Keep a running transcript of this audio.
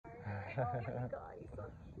my god, he's so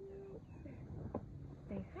cute.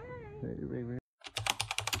 Say hi. Hey, baby.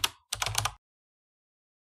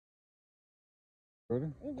 Ready?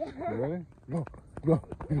 You ready? Go, go,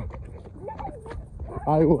 go.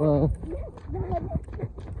 I will.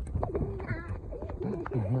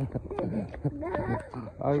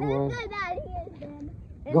 I will.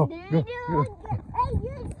 Go, go, go.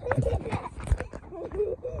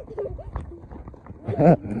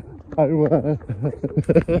 I will.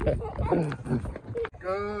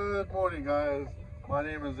 Good morning, guys. My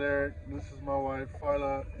name is Eric. This is my wife,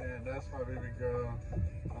 Karla, and that's my baby girl,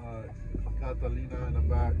 Catalina, in the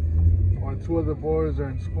back. Our two other boys are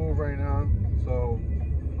in school right now, so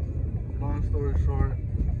long story short,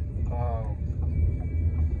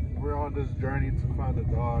 we're on this journey to find a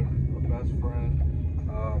dog, a best friend.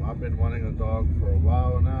 I've been wanting a dog for a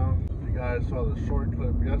while now. You guys saw the short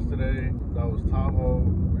clip yesterday. That was Tahoe.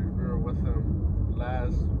 We were with him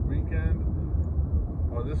last weekend,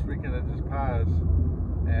 or this weekend it just passed.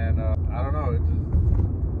 And I don't know,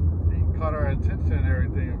 he caught our attention and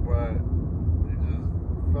everything, but it just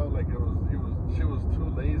felt like she was too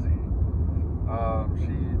lazy.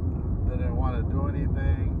 She didn't want to do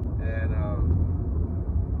anything, and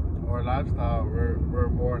our lifestyle, we're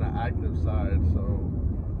more on the active side, so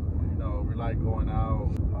you know, we like going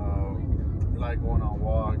out, we like going on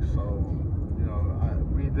walks, so you know,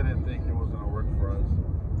 we didn't think it was gonna work for us.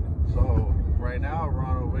 So right now we're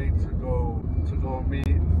on our way to go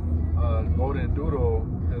meet golden Doodle.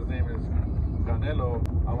 His name is Canelo.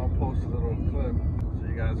 I'm gonna post a little clip so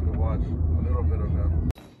you guys can watch a little bit of him.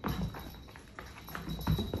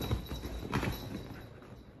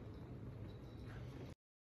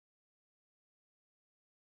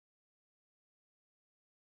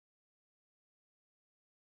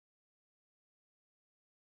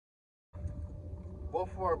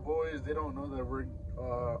 Both of our boys, they don't know that we're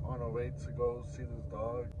on our way to go see this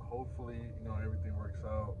dog. Hopefully, you know, everything works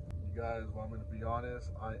out. You guys want me to be honest,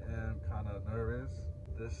 I am kind of nervous.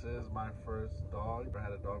 This is my first dog. I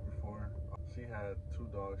had a dog before. She had two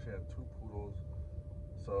dogs. She had two poodles.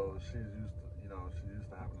 So she's used to, you know, she's used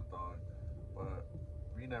to having a dog. But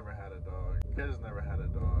we never had a dog. Kids never had a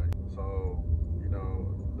dog. So, you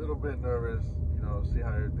know, a little bit nervous, you know, see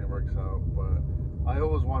how everything works out. But I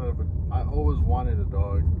always wanted a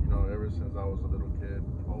dog, you know, ever since I was a little kid.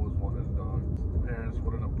 Always wanted a dog. Parents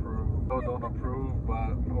wouldn't approve. Don't approve,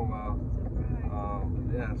 but oh well.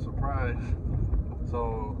 Yeah, surprise.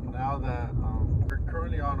 So now that we're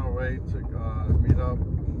currently on our way to meet up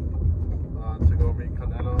to go meet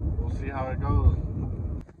Canelo, we'll see how it goes.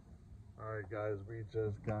 Alright guys, we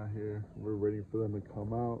just got here. We're waiting for them to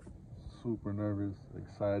come out. Super nervous,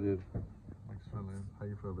 excited. Mixed feelings. How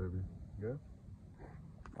you feel, baby? Good?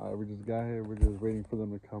 Alright, we just got here. We're just waiting for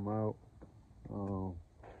them to come out.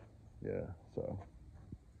 Yeah, so.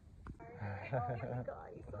 Oh my god,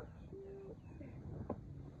 he's so cute.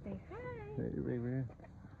 Say hi. Hey, baby.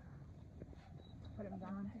 Put him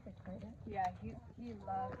down. He's excited. Yeah, he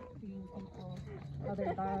loves seeing people, other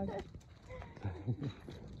dogs.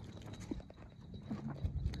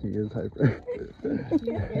 He is hyper. He's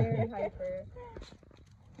very hyper.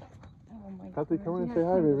 Oh my god. Kathy, come in and say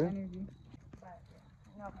hi, baby. Energy.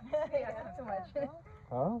 No, that's too much.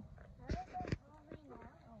 Huh?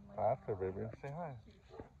 After, baby. Say hi.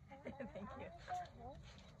 Thank you.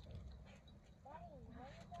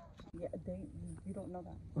 Yeah, you don't know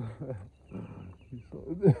that. He's so...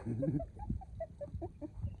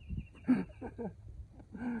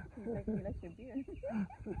 he likes your beard.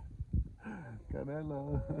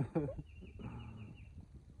 Canelo.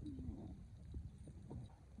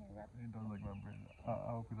 He does like my brain. I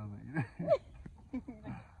hope he doesn't eat it.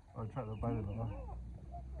 Or try to bite it off.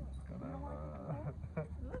 Canelo.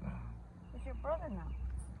 It's your brother now.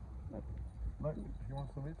 Look, he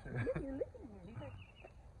wants to meet you. You're looking at him.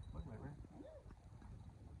 Look, baby.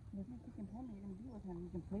 Look like you can hold him. You can be with him. You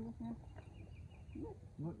can play with him.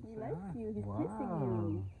 Look, He likes hi. you. He's Wow. kissing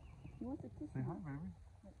you. He wants to kiss Say you. hi,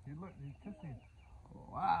 baby. He's kissing.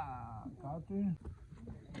 Wow, Kati.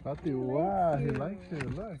 Kati, wow, he likes you.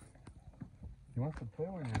 Look. He wants to play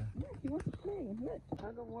with you. Yeah, he wants to play. Look.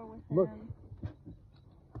 Tug of war with Look. him.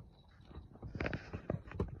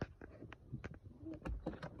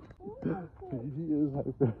 He is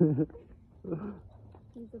hyper.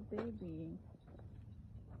 He's a baby.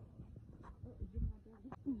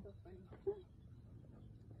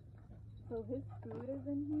 So his food is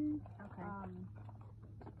in here. Okay.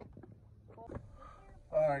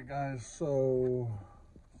 Alright guys, so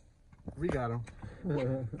we got him.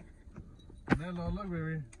 Canelo, look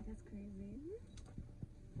baby. That's crazy.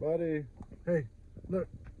 Buddy. Hey, look.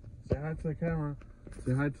 Say hi to the camera.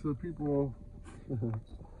 Say hi to the people.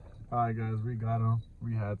 Alright guys, we got him.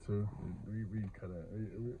 We had to.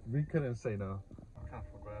 We couldn't say no. I kind of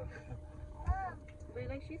feel bad. But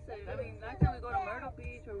like she said, I mean, next time we go to Myrtle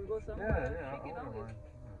Beach or we go somewhere, Yeah, she can always.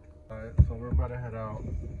 Alright, so we're about to head out.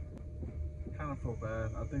 Kind of feel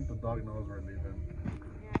bad. I think the dog knows we're leaving.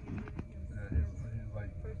 Yeah, He's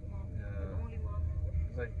like, first mom. yeah. The only mom.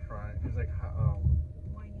 He's like crying. He's like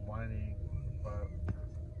whining, but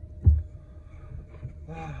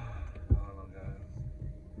I don't know, guys.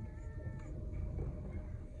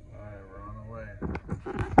 Alright, we're on our way.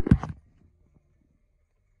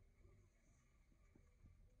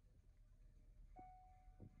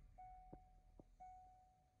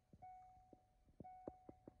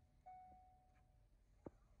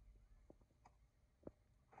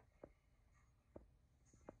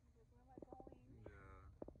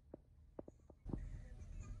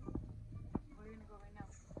 Where are you gonna go right now?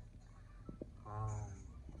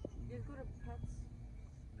 Yeah. Just go to Pets.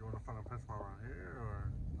 You want to find a pet spot around here,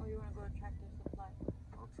 or? Or you wanna go to Tractor Supply?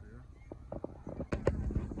 Up to you.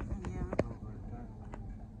 Yeah. Oh, right there.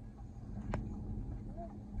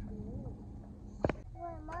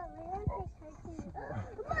 Mama, look,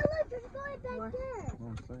 there's going back What? there. No,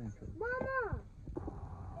 I'm saying. Mama.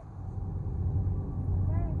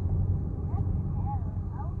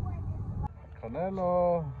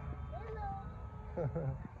 Canelo.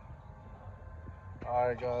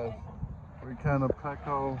 Alright guys, we kind of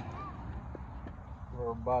Petco.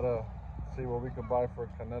 We're about to see what we can buy for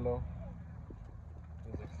Canelo.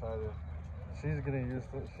 He's excited. She's getting used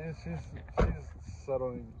to it. She's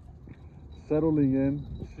settling in.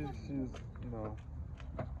 She's you know,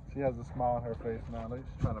 she has a smile on her face now. Like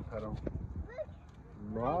she's trying to pet him.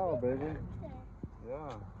 Wow, baby.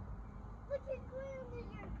 Yeah. Look, it's going under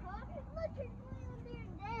your car. Look, it's going under your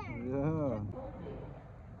neck. Yeah.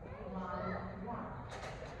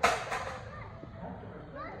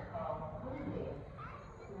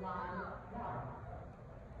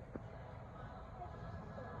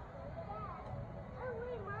 Oh,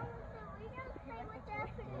 wait, Mama, so we don't play with that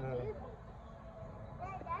for the Yeah. music.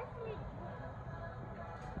 That's really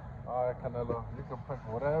All right, Canelo, you can pick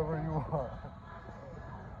whatever you want.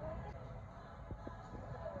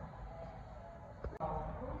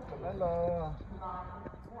 Canelo.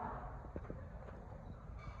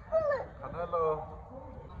 Canelo.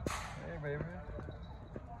 Hey, baby.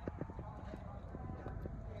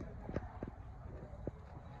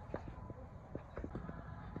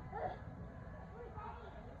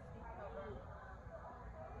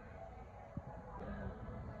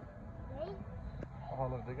 Oh,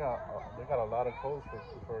 look, they got a lot of clothes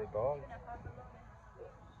for dogs.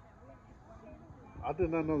 I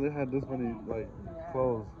did not know they had this many like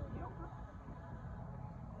clothes.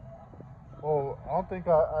 Oh, I don't think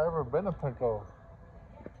I ever been to Petco.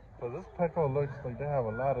 So this Petco looks like they have a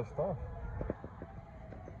lot of stuff.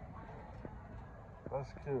 That's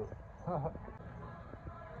cute.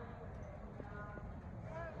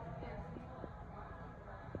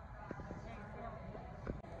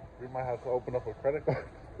 We might have to open up a credit card.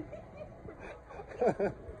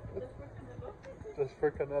 Just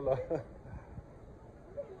for Canelo.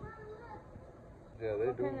 Yeah,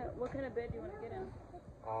 they do. What kind of bed do you want to get in?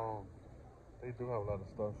 They do have a lot of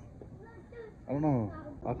stuff. I don't know.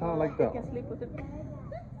 I kind of like that. You can sleep with it.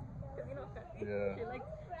 Yeah. She likes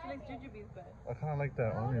Jujubee's bed. I kind of like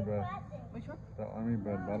that army bed. Which one? That army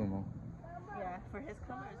bed. I don't know. Yeah, for his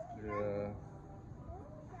colors. Yeah.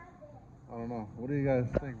 I don't know. What do you guys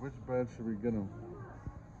think? Which bed should we get him?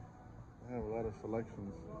 They have a lot of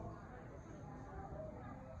selections.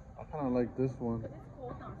 I kind of like this one. But it's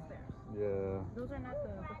cold downstairs. Yeah. Those are not the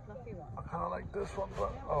fluffy ones. I kind of like this one,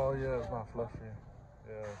 but oh yeah, it's not fluffy.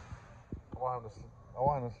 Yeah. I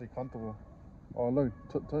want him to sleep comfortable. Oh look,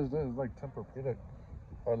 touch this. It's like Tempur-Pedic.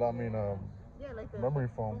 Or I mean, Yeah, like the memory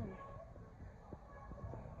foam.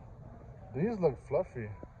 These look fluffy. I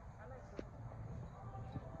like this.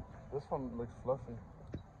 This one looks fluffy. Yeah.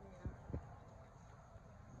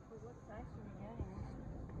 But what size should we get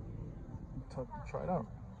in? Try it out.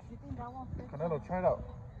 You think that won't fit? Canelo, try it out.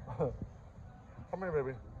 Come here,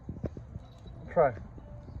 baby. Try.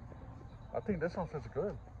 I think this one fits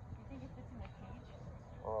good. You think it fits in a cage?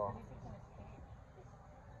 Oh. It fits in his cage.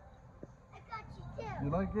 I got you too. You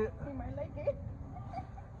like it? He might like it.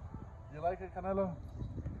 You like it, Canelo?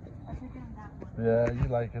 I should get him that one. Yeah, you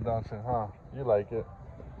like it, don't you? Huh? You like it. No,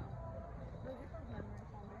 this one's memory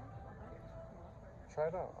foam, right? Try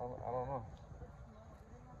it out. I don't know.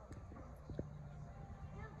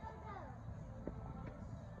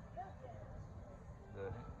 Yeah,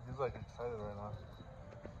 he's like excited right now.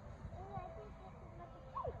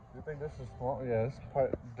 You You think this is small? Yeah,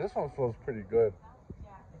 this one feels pretty good.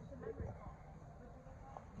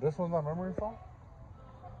 This one's not memory foam?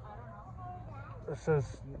 I don't know. It says.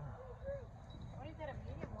 What is that, a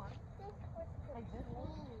medium one? Like this one?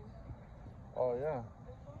 Oh, yeah.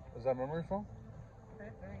 Is that memory foam?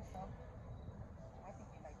 Very, very soft. I think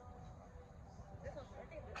you like this one. I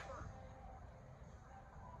think this one.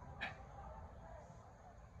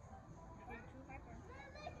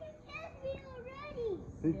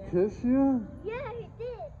 He kissed you? Yeah, he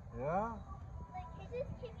did. Yeah? Like, he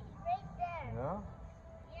just kissed me right there. Yeah?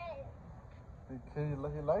 Yes.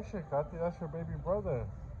 He likes you, Kathy. That's your baby brother.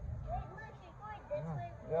 Wait, look, he's going this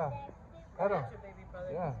way. Yeah. Pet Pet him. your baby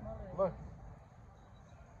brother. Yeah. He's smaller than Look. you.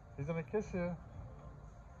 He's gonna kiss you.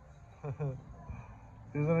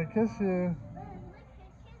 He's gonna kiss you. Look, he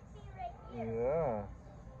kissed me right here. Yeah.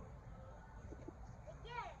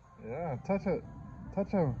 Again. Yeah. Touch it.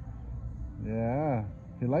 Touch him. Yeah.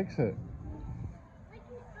 He likes it. Like,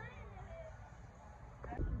 he's going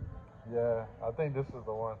to Yeah. I think this is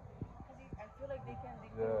the one. I feel like they can.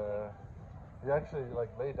 Yeah. He actually like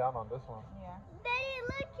lay down on this one. Yeah. Daddy,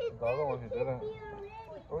 look, he's The other one he kiss didn't. me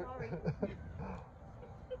already. Wait.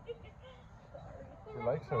 He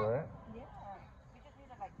likes it, right? Yeah. We just need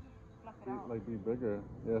to like fluff it out. Like be bigger.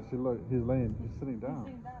 Yeah, see look, he's sitting down. He's sitting down.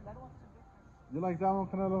 That one's too different. You like that one,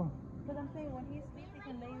 Canelo? Because I'm saying when he sleeps, he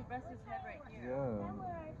can rest his head right here. Yeah. And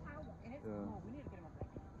it's Yeah. cool. We need to get him a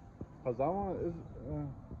blanket. Cause that one is,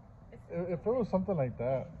 if it was something like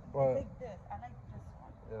that, It's but like this. I like this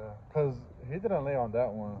one. yeah, cause he didn't lay on that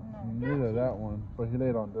one, No. neither that one, but he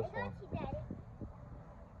laid on this I got one. you, Daddy.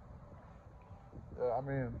 Yeah, I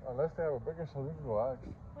mean, unless they have a bigger size, we can go ask.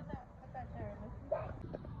 Put that there.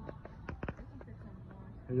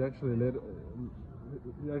 He actually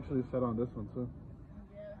he actually sat on this one too.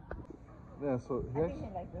 Yeah. Yeah, so I think he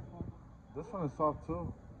likes this one. this one is soft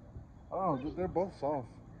too. I don't know, they're both soft.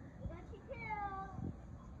 I got you too.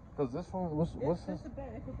 Cause this one, what's This this? is the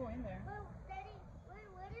bed. It could go in there. Oh, Daddy, wait,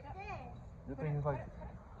 what is this? You think he's like,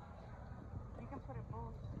 You can put it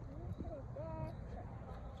both. Put it there.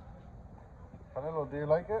 Canelo, do you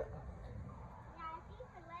like it? Yeah, I think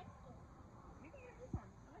I like it. You can get this one.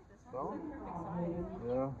 I like this one. That It's one? like perfect size.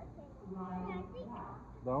 Yeah. Yeah, I think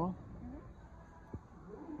That one?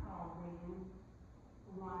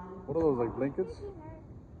 What are those, like blankets? So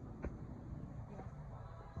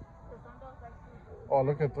some dogs like to, Oh,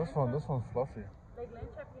 look at this one. This one's fluffy. like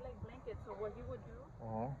Lenchap, he like blankets. So what he would do,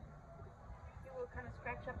 Uh-huh. he would kind of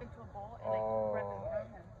scratch up into a ball and like wrap it around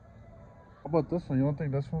him. How about this one? You don't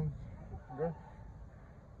think this one's good?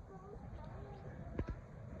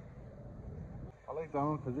 I like that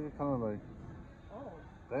one because you can kind of like, Oh.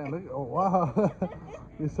 damn, look, oh wow.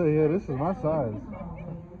 You say, yeah, this is my size.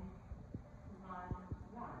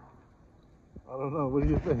 I don't know, what do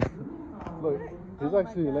you think? Look, he's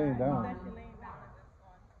actually laying He's down. actually laying down on this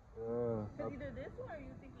one. Yeah, So either this one or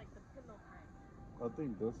you think like the pillow kind. I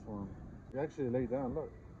think this one. He actually lay down, look.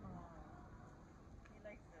 He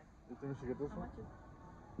likes it. You think we should get this How one? much is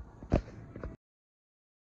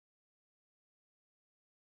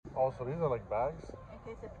Oh, so these are like bags? in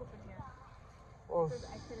case they poop in here? Oh, Says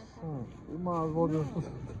I couldn't touch you might as well just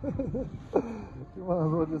you might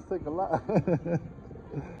as well just take a lot.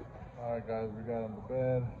 Alright guys, we got him the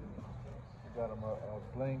bed. We got him a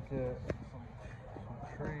blanket, some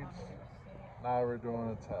treats. Now we're doing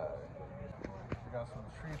a tag. We got some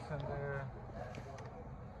treats in there.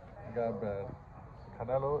 We got a bed.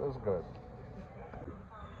 Canelo is good.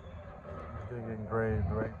 He's getting engraved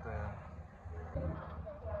right there.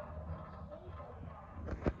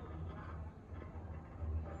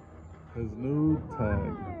 His new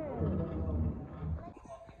tag.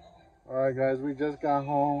 Alright guys, we just got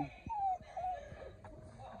home.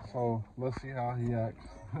 So let's see how he acts.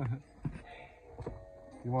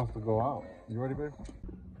 He wants to go out. You ready, babe?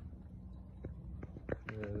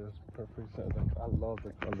 Yeah, it's perfect size. I love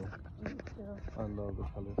the color. Me too. I love the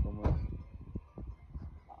color so much.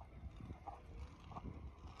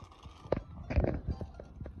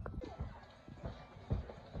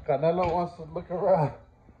 Canelo wants to look around.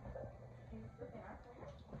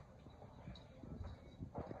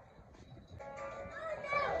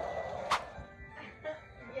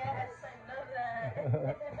 Yes, I love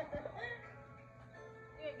that.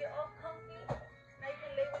 You can get all comfy. Now you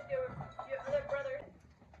can lay with your other brother.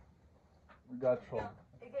 We got some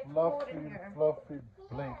It gets cold in fluffy, here. fluffy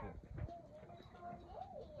blanket.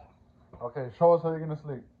 Okay, show us how you're gonna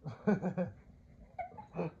sleep. I'm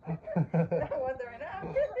wondering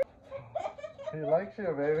now. He likes you,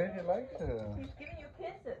 baby. He likes you. He's giving you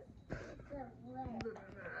kisses. Let's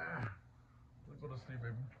go to sleep,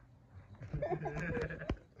 baby.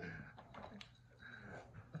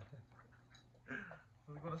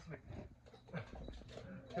 sleep.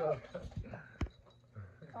 Go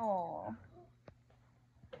Oh.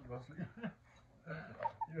 to sleep.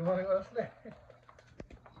 You want to go to sleep?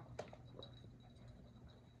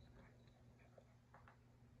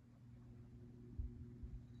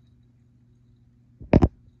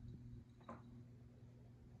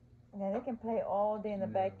 Yeah, they can play all day in the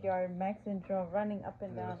backyard. Max and Joe running up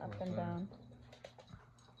and down, up and down.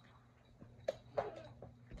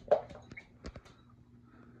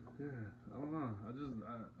 Yeah, I don't know. I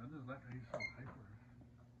just like how he's so hyper.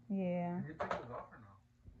 Yeah. Can you take this off or no?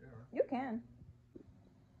 Yeah, right. You can.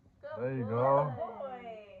 There you go.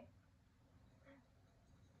 Boy.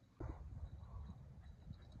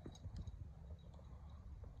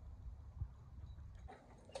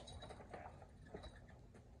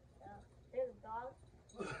 There's a dog.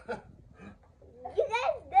 You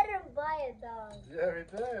guys didn't buy a dog. Yeah, we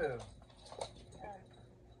did.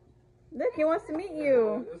 Look, he wants to meet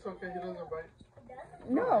you. It's okay, he doesn't bite.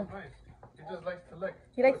 No. He's nice. He just likes to lick.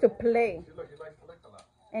 He likes to play. See, look, he likes to lick a lot.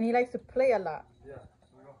 And he likes to play a lot. Yeah,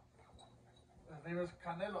 here we go. His name is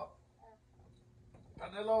Canelo.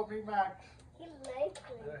 Canelo B Max. He likes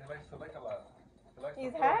it. Yeah, he likes to lick a lot. He likes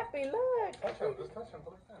He's to play. happy, look. Touch him, just touch him,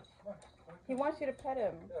 go like this. Come on. He wants you to pet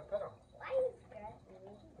him. Yeah, pet him. Why are you scratching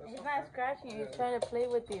me? That's He's okay. not scratching you, he's trying to play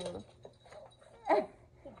with you.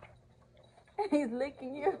 He's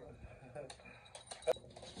licking you.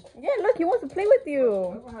 Yeah, look, he wants to play with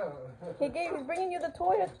you. He's bringing you the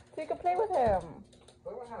toy so you can play with him.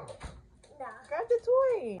 No. Grab the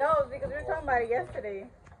toy. No, because we were talking about it yesterday.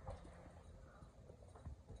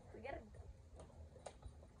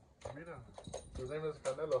 Mira, his name is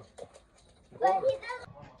Canelo. But he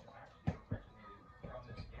doesn't.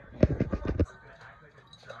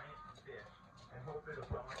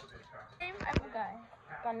 I forgot.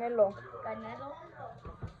 Canelo. Canelo.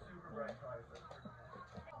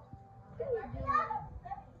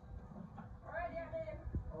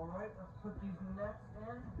 Alright, let's put these nets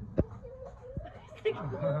in.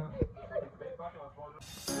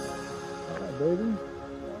 Baby.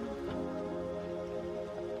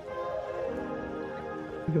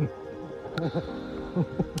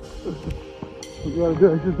 You gotta do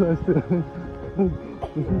exercise today.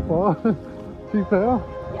 Did she fall? She fell?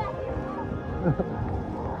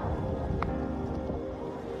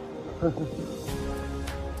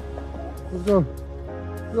 Let's go.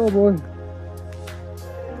 Go, boy.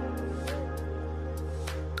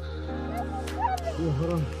 Yeah,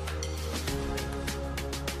 hold on.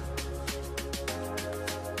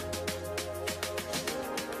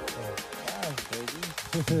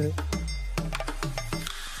 Baby.